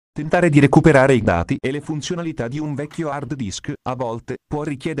Tentare di recuperare i dati e le funzionalità di un vecchio hard disk, a volte, può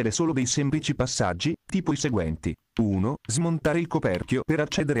richiedere solo dei semplici passaggi, tipo i seguenti. 1. Smontare il coperchio per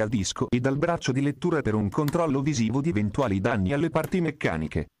accedere al disco e dal braccio di lettura per un controllo visivo di eventuali danni alle parti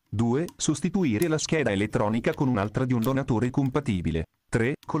meccaniche. 2. Sostituire la scheda elettronica con un'altra di un donatore compatibile.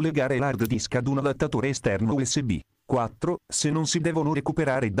 3. Collegare l'hard disk ad un adattatore esterno USB. 4. Se non si devono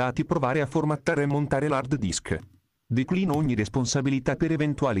recuperare dati, provare a formattare e montare l'hard disk. Declino ogni responsabilità per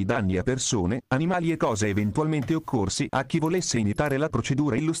eventuali danni a persone, animali e cose eventualmente occorsi a chi volesse imitare la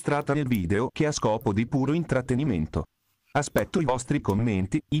procedura illustrata nel video, che ha scopo di puro intrattenimento. Aspetto i vostri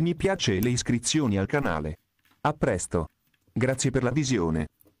commenti, i mi piace e le iscrizioni al canale. A presto. Grazie per la visione.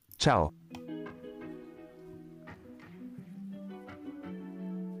 Ciao.